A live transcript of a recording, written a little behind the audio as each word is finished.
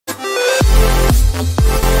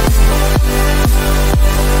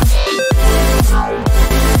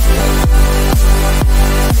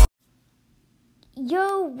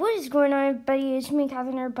everybody, it's me,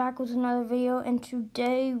 Catherine, here, back with another video, and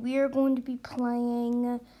today we are going to be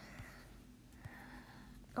playing,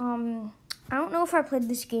 I don't know if I played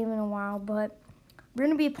this game in a while, but we're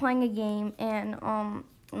going to be playing a game, and,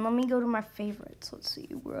 let me go to my favorites. Let's see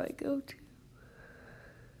where I go to.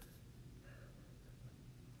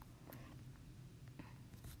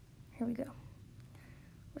 Here we go.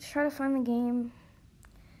 Let's try to find the game.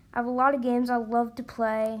 I have a lot of games I love to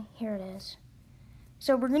play. Here it is.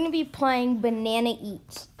 So we're going to be playing Banana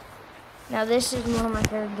Eats. Now this is one of my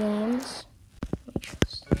favorite games.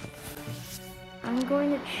 I'm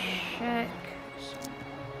going to check.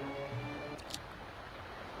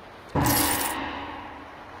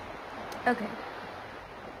 Okay.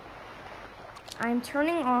 I'm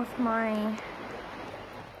turning off my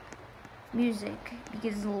music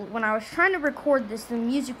because when I was trying to record this, the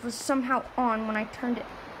music was somehow on when I turned it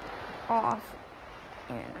off.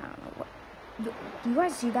 And I don't know what. Do you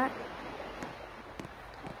guys see that?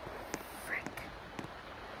 Frick.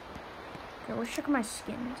 Okay, let's check my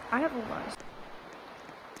skins. I have a lot of.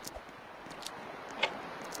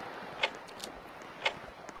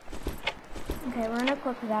 Okay, we're gonna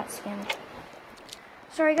click that skin.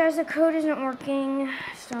 Sorry guys, the code isn't working,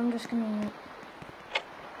 so I'm just gonna.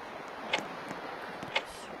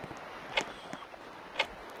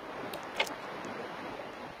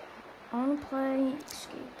 I wanna play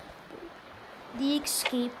Escape. The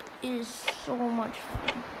Escape is so much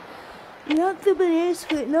fun. Not the banana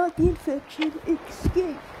split, not the infection.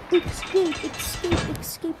 Escape, escape, escape,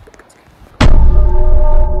 escape.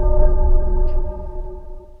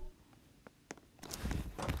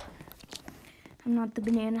 I'm not the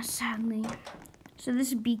banana, sadly. So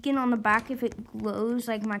this beacon on the back, if it glows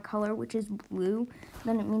like my color, which is blue,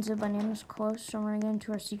 then it means the banana's close. So we're gonna get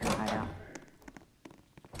into our secret hideout.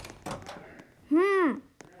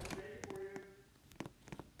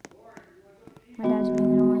 My dad's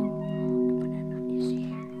being annoying. The banana is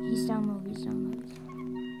here. He's down low. He's down low.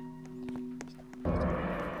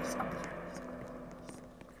 He's up here.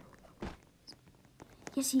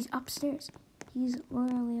 Yes, he's upstairs. He's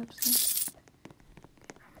literally upstairs.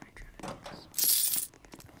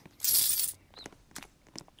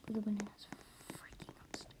 The banana's freaking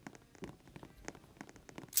upstairs.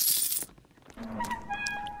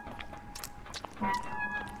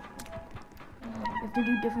 You have to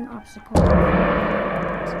do different obstacles.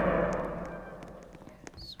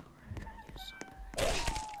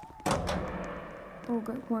 Oh,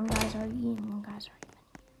 good. One guy's already eating. One guy's already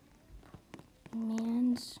eating.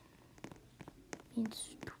 Man's being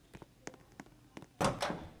stupid.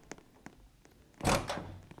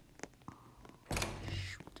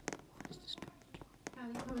 Shoot. What is this guy doing? Are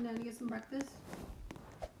you coming down to get some breakfast?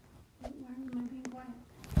 Why am I being quiet?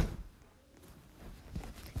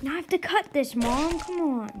 Now I have to cut this, Mom. Come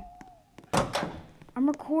on. I'm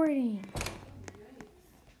recording.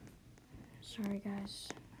 Sorry, guys.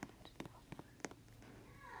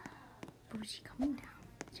 Oh, is he coming down?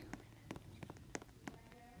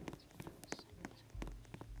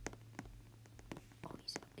 Oh,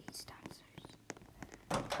 he's downstairs.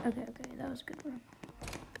 Okay, that was a good one.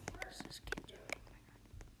 What's this kid doing?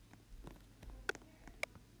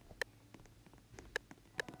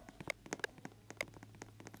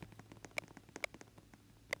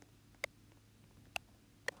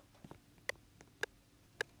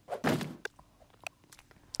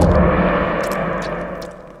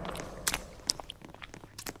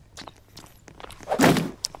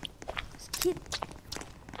 Kid.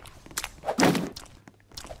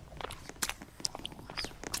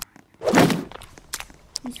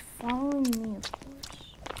 He's following me, of course.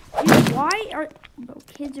 Dude, why are... Bro,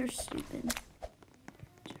 kids are stupid.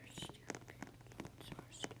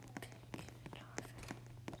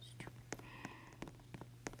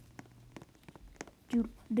 Dude,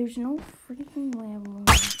 there's no freaking way I'm wrong.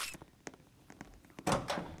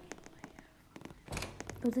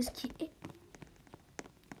 But this kid...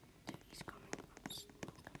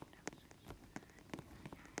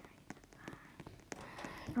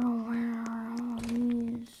 Bro, where are all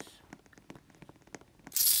these?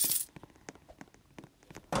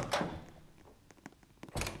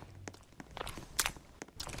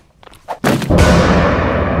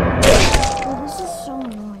 Oh, this is so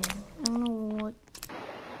annoying. I don't know what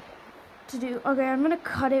to do. Okay, I'm gonna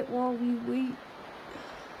cut it while we wait.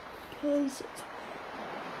 Because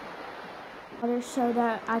it's so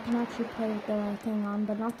that I can actually play the thing on,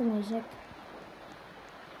 but not the music.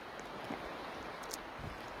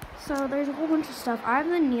 So there's a whole bunch of stuff. I have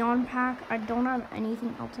the neon pack. I don't have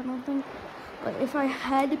anything else, I don't think. But if I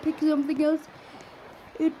had to pick something else,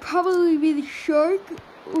 it'd probably be the shark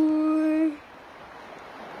or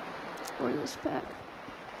for this pack.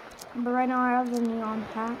 But right now I have the neon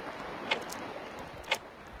pack.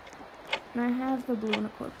 And I have the blue one,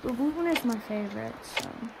 of course. The blue one is my favorite, so.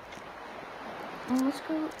 And let's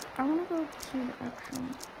go. I want to go to the actual.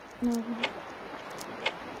 No.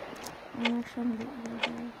 I'm actually going to get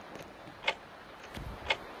rid of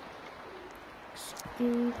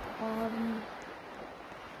Escape on.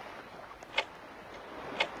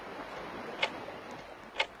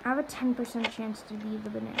 I have a 10% chance to be the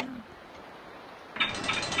banana.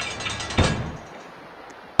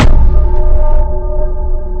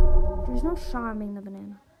 There's no shot at being the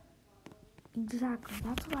banana. Exactly,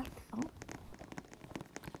 that's what I thought.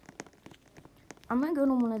 I'm gonna go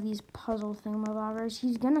to one of these puzzle thingamabobbers.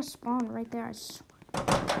 He's gonna spawn right there. I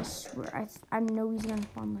swear. I know he's gonna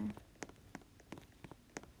spawn there.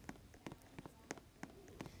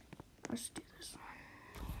 Let's do this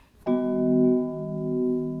one.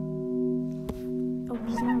 Oh,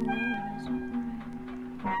 he's not there. He's not there.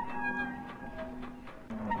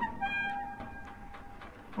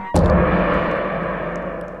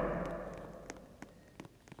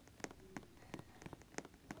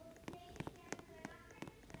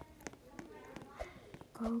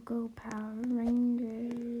 Go, Power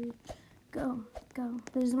Rangers. Go.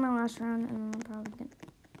 This is my last round, and I'm probably gonna.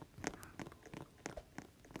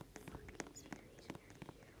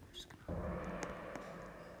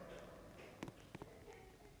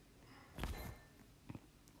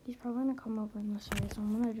 He's probably gonna come over in this area, so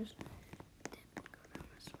I'm gonna just dip and go down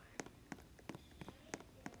this way.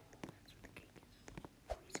 That's where the cake is.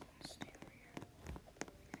 Oh, he's gonna stay over here.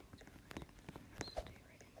 He's gonna stay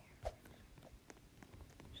right in here.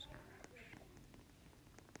 Just crouch.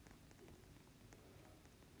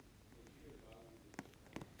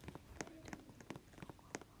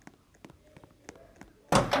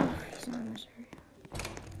 Oh, he's not in this area.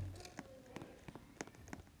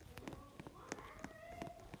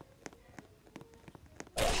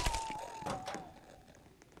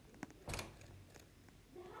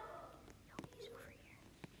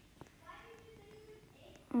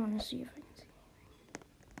 I want to see if I can see anything.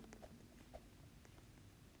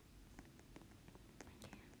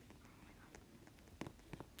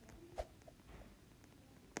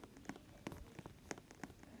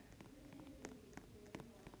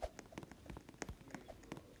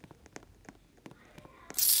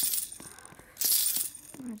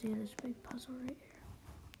 I'm going to do this big puzzle right here.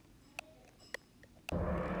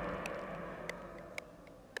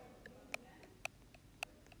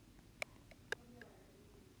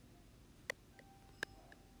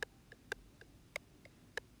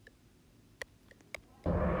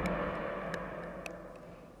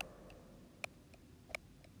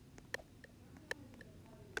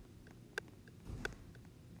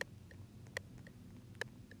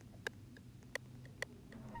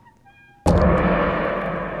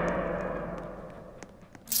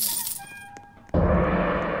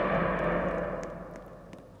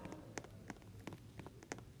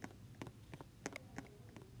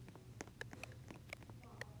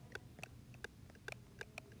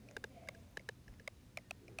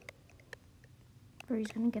 Or he's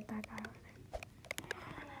gonna get that guy over there.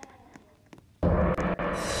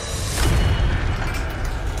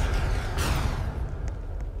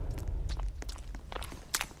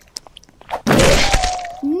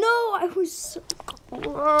 No, I was so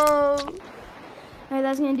close. Alright,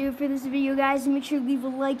 that's gonna do it for this video, guys. Make sure to leave a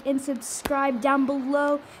like and subscribe down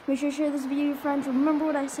below. Make sure to share this video with your friends. Remember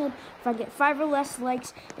what I said, if I get 5 or less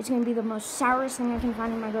likes, it's gonna be the most sourest thing I can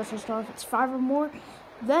find in my grocery store. If it's 5 or more,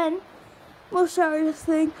 then most sourest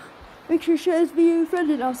thing. Make sure to share this video with your friends,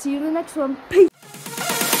 and I'll see you in the next one. Peace!